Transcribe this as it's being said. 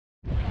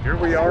Here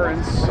we are in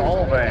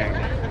Solvang.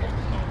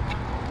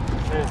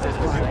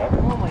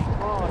 Oh my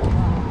god. Oh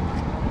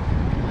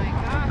my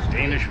gosh.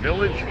 Danish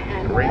village,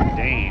 Great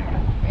Dane.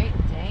 Great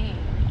Dane.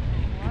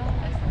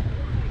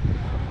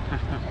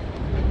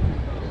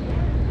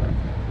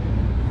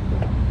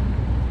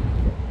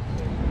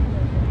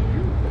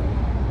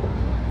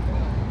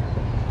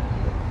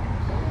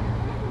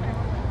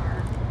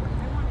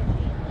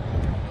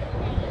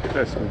 Look at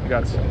this, we've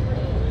got some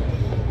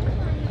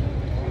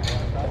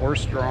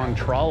horse-drawn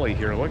trolley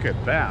here. Look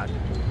at that.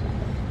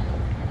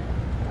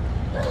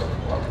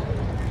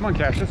 Come on,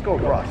 Cash, let's go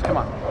across. Come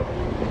on.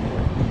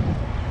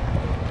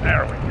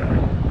 There we go.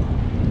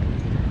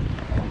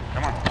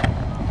 Come on.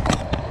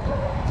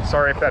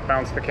 Sorry if that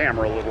bounced the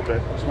camera a little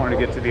bit. Just wanted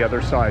to get to the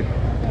other side.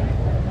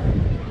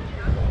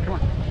 Come on.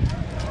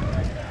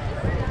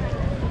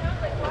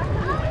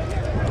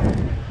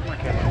 Come on,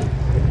 Cash.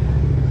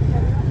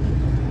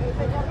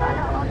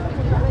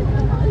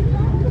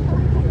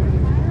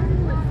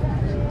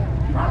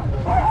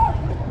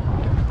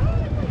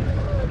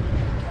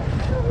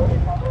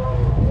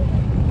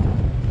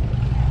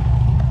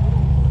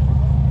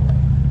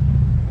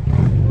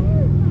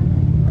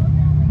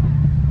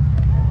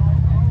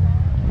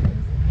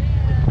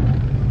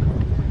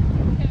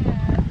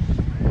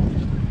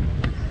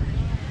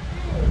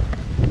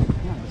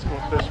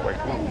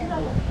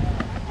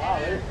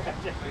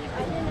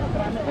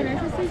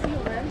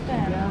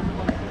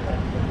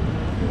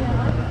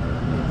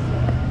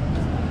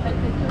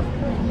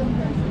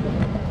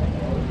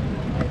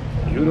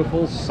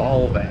 Beautiful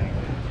Solvang.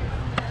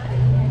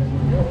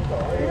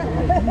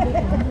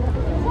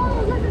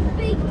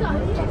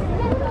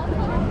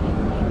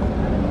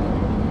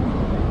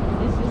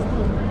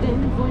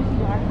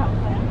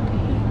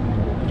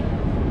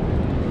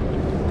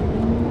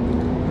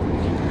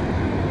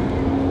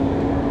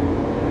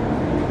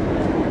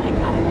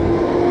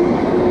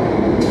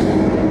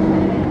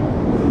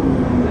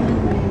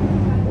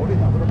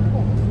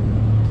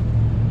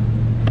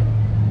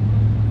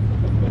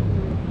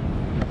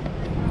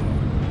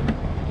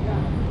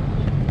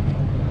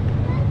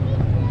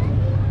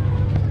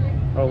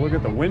 Oh, look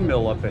at the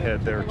windmill up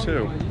ahead there,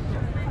 too.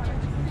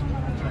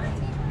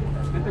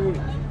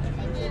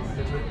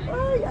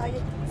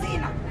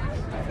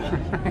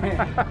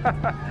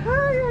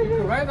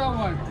 Right on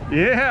one.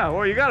 Yeah,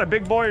 well, you got a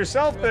big boy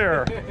yourself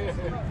there.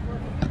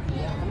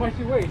 How much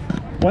you weigh?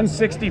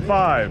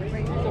 165.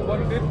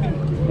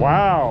 150.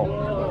 Wow.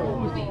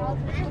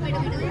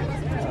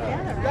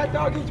 That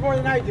dog eats more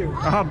than I do.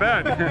 I'll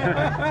bet.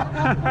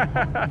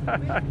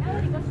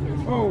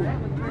 Oh.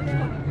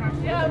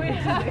 Yeah, we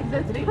have.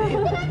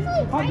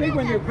 How big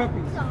when they're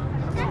puppies?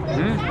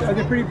 Are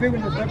they pretty big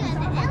when they're puppies?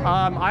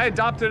 I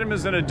adopted him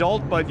as an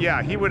adult, but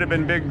yeah, he would have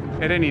been big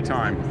at any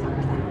time.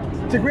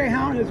 It's a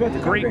greyhound is what they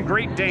call it.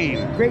 Great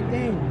Dane. Great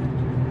Dane.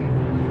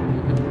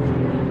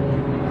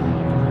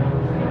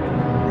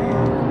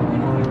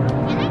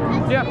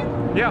 Yeah,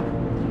 yeah.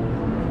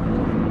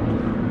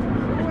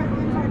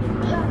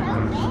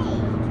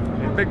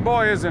 Big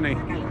boy, isn't he?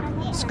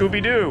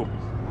 Scooby-Doo.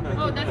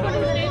 Oh, that's what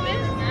his name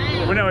is?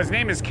 Well, no, his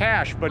name is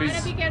Cash, but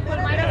he's... Be careful.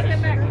 Myra,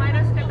 step back.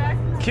 Myra, step back.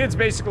 Kids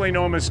basically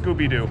know him as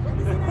Scooby-Doo.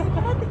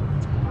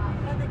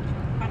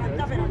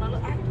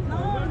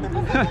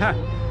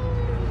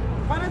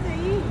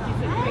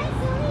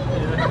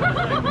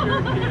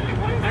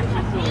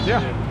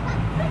 Yeah.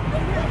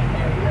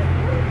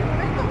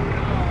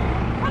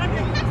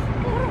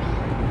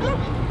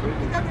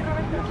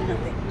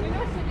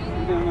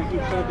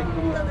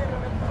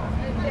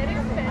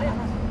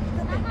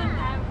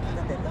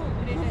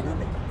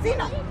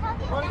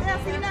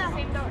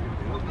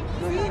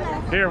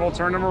 Here, we'll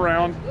turn him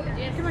around.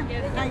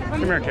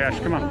 Come here, Cash.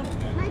 Come on.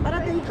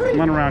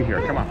 Come on around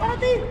here. Come on.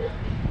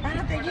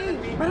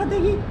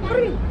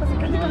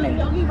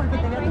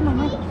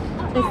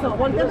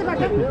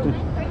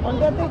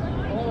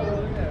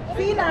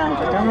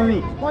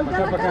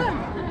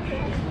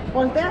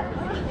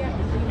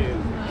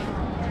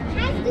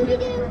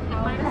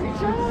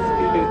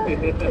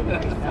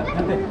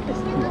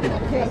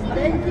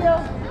 Thank you.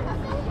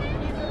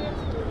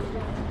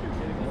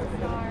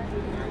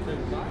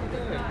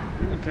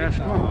 Cash,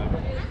 come on.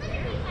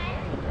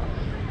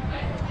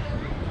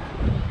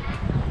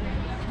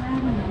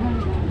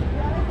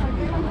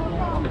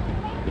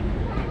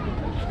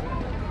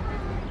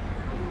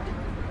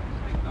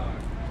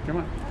 Come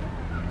on.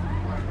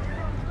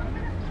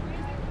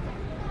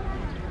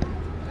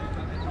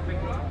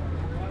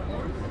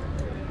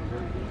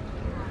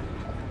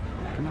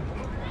 Come on.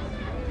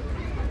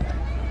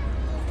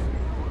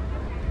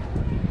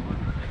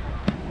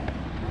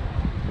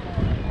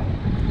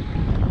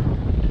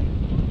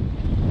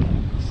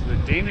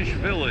 Danish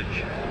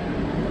village.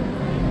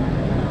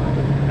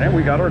 And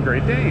we got our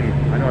Great Dane.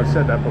 I know I've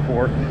said that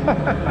before.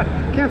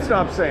 Can't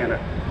stop saying it.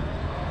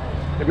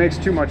 It makes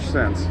too much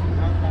sense.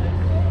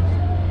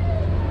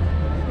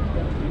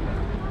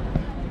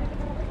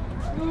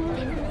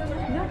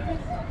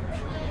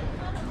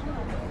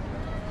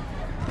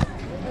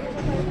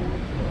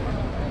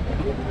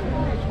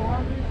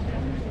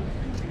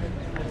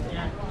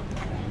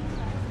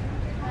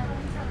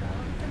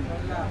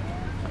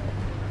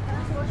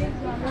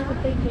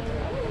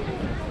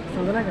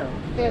 I'm gonna go.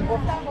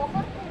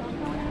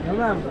 No,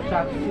 ma'am.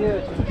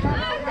 Chocolate.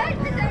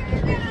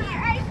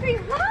 Ice cream.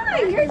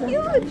 Hi, you're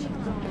huge.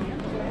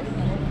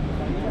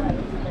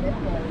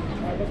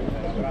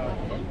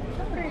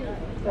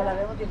 La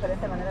vemos de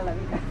diferente manera la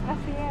vida.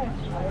 Así es.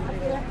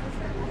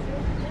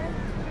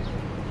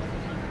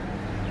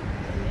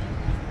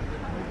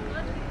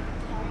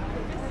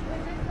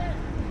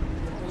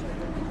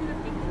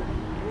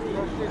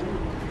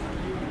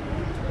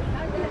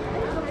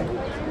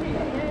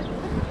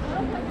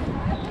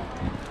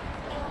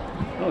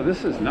 Oh,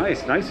 this is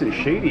nice and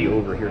shady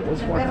over here.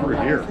 Let's walk through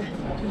here.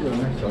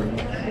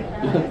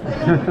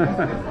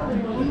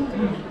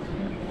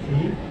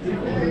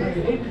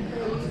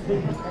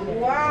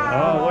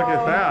 Wow. Oh, look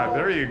at that.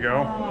 There you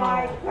go. Oh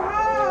my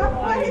God.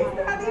 What is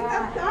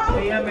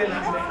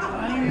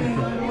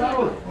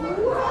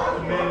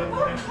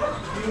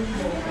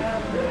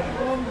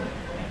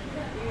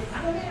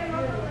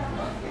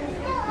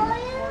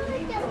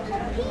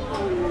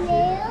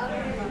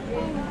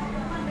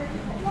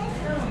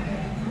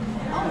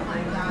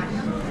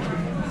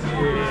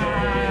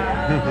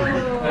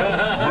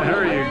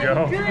There you go.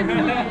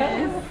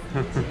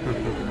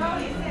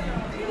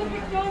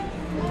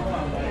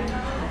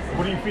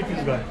 What do you feed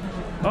this guy?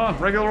 Oh,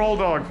 regular old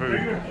dog food.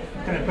 Can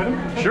I pet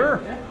him? Sure.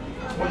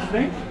 What's his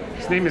name?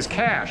 His name is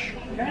Cash.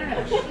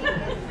 Cash.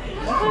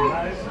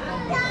 Nice.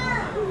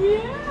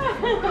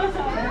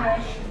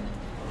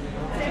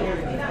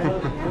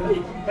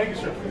 Thank you,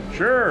 sir.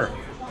 Sure.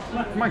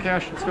 Come on,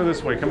 Cash. Let's go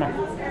this way. Come on.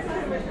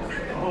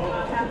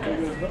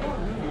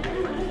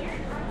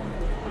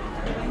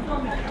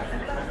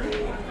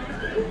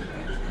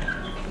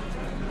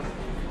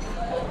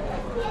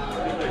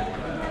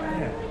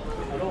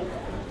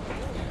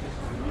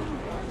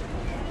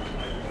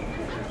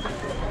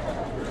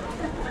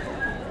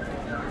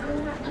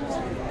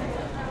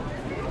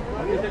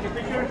 Take a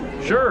picture?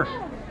 Sure.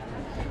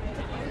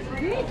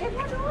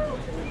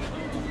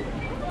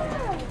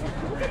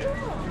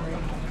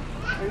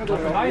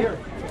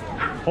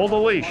 Hold the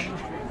leash.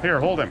 Here,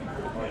 hold him.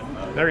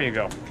 There you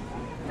go.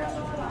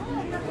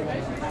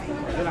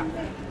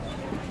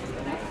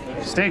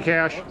 Stay,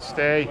 Cash.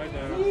 Stay.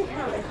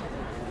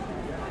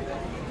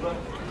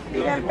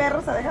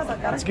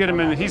 Let's get him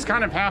in. He's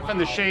kind of half in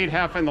the shade,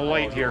 half in the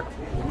light here.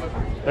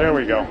 There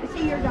we go. Is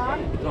he your dog?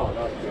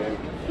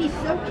 He's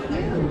so cute.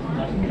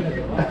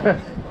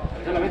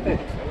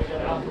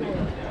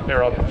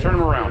 There, I'll turn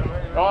him around.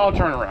 Oh, I'll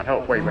turn around.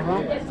 Oh, wait.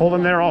 Hold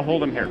him there. I'll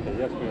hold him here.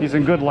 He's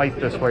in good light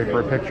this way for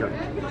a picture.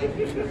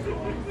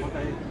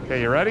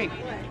 Okay, you ready?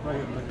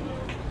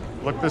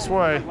 Look this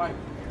way.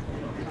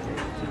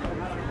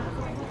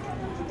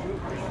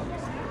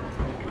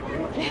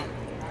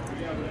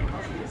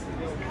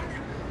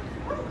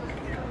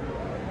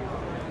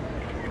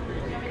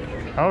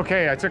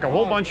 Okay, I took a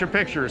whole bunch of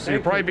pictures, so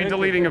you'll probably be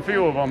deleting a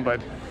few of them, but...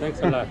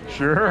 Thanks a lot.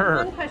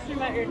 Sure. One question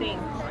about your Dane.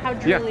 How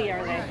drooly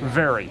are they?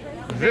 Very.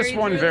 This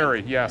one, drooly?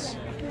 very, yes.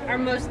 Are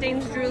most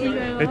Danes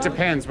drooly? It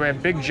depends. We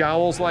have big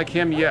jowls like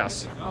him,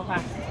 yes.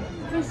 Okay.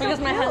 Because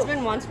my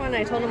husband wants one,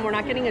 I told him we're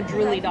not getting a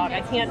drooly dog.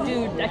 I can't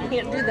do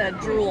the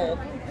drool.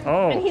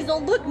 Oh. And he's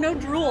all, look, no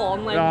drool.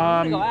 I'm like,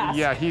 I'm gonna go ask.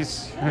 Yeah,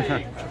 he's...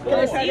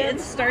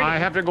 It's starting. I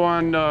have to go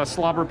on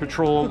slobber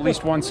patrol at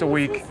least once a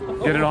week,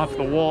 get it off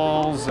the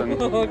walls, and you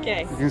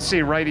Okay. can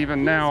see right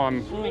even now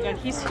I'm Oh my God,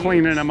 he's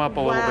cleaning him up a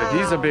little bit.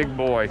 He's a big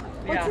boy.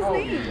 Yeah.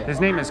 His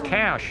name is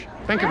Cash.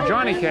 Think of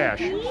Johnny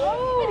Cash.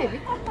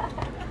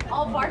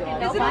 All barking.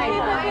 Is it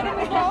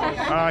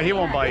He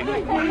won't bite.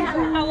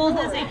 How old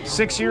is he?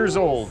 6 years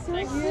old.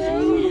 Gorgeous.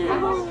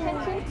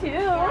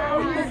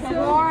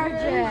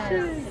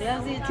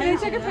 Can I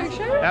take a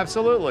picture?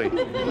 Absolutely.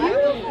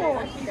 Beautiful.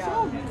 He's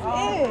so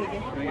big.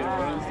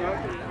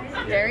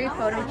 Very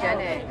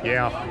photogenic.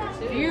 Yeah.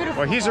 Beautiful.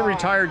 Well, he's a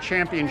retired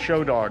champion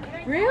show dog.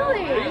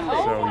 Really?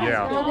 So,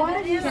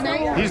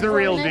 yeah. He's the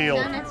real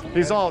deal.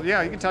 He's all,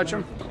 yeah, you can touch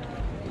him.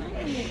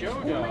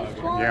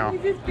 Yeah.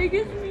 He's as big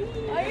as me.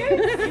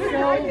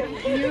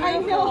 I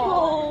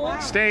know.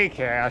 Stay,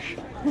 Cash.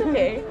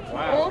 Okay.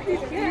 Wow. Oh, he's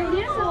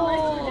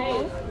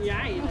beautiful.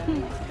 Yeah.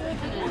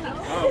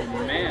 Oh,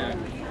 man.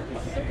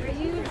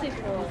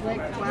 Beautiful.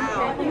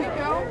 Wow. Here we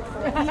go.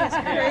 He's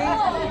crazy.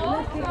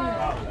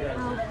 How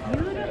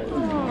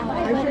beautiful.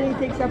 I'm sure he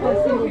takes up a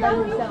single by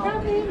himself.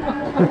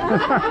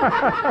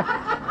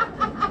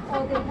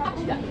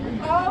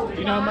 Do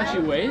you know how much he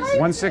weighs?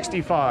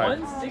 165.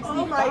 165.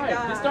 Oh my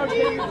God. This dog's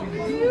big.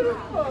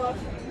 Beautiful.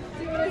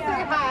 Do you want to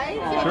say hi?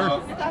 Sure.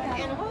 Stuffed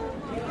animal?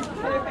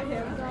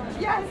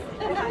 Yes.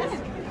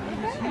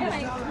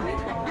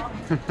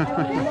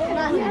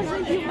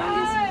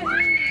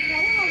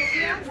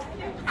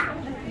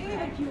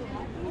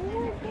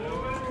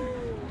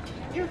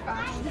 You're Oh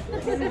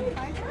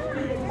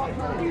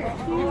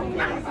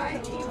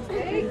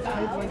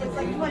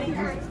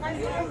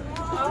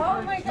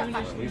my god.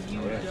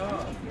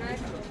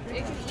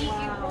 It can eat you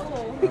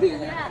whole.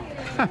 Yeah.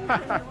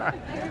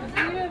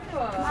 Beautiful.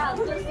 Wow,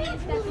 so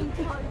she's stepping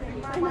towards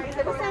I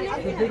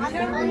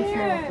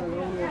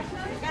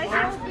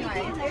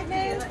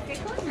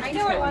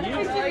know I want to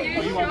picture you.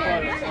 You want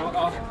photos?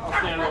 I'll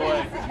stand away.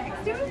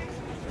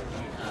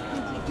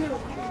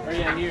 Or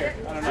yeah, here.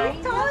 I don't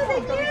know. Taller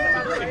than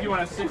you. If you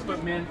want a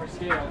 6-foot man for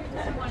scale. I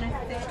want to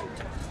sit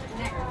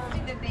next to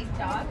the big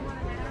dog.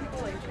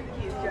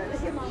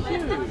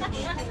 You're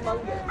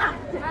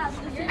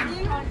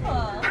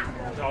beautiful.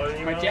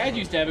 My dad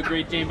used to have a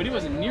Great Dane, but he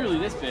wasn't nearly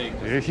this big.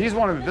 He's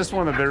one of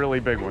the really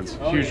big ones,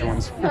 Oh, huge yeah.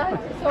 ones. So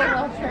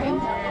well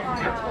trained.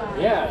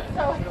 Yeah.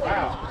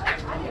 Wow.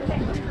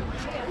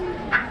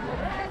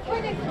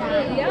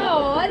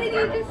 Yo, what did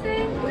you just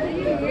say? Did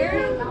you hear?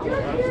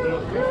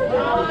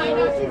 Oh, I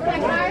know. She's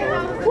like, I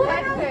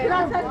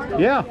have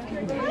Yeah.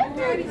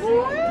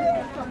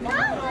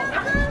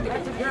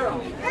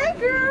 Hey,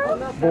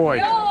 girl. Boy.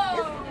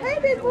 Hey,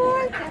 big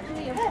boy.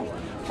 Hey,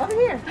 over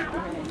here.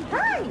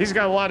 Hi. He's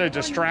got a lot of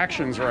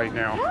distractions right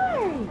now.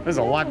 Hi. There's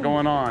a lot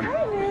going on.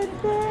 Hi,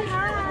 Winston.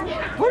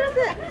 Hi. What is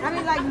it? I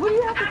mean, like, what do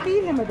you have to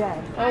feed him a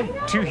day? Oh,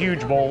 2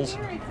 huge bowls.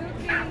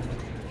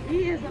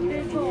 He is a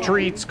big boy.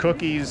 Treats,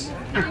 cookies.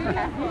 He is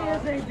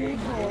a big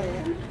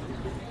boy.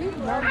 He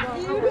got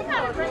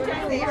a great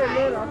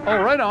time. Oh,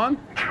 right on.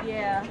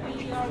 Yeah.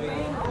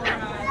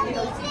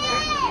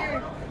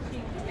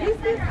 He's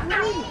this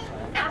sweet.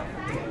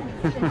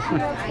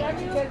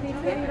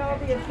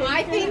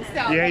 I think so.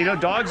 Yeah, you know,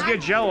 dogs get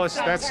jealous.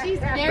 That's She's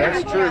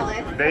very true.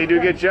 jealous. They do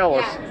get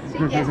jealous.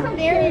 She gets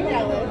very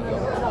jealous.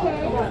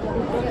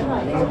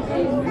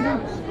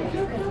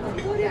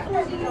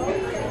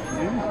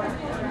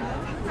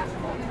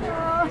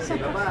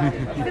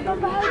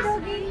 Bye,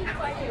 doggy.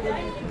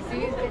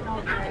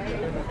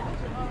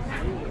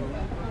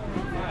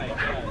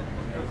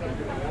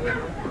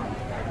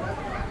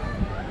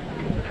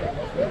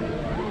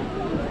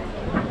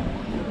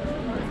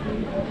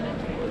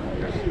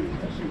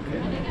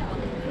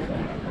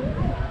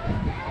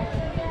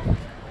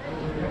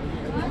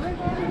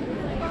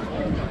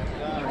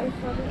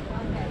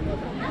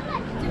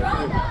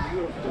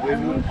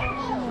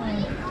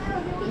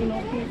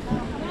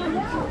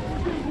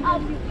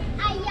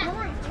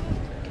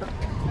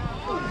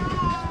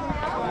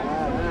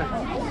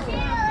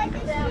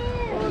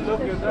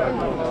 Look at that.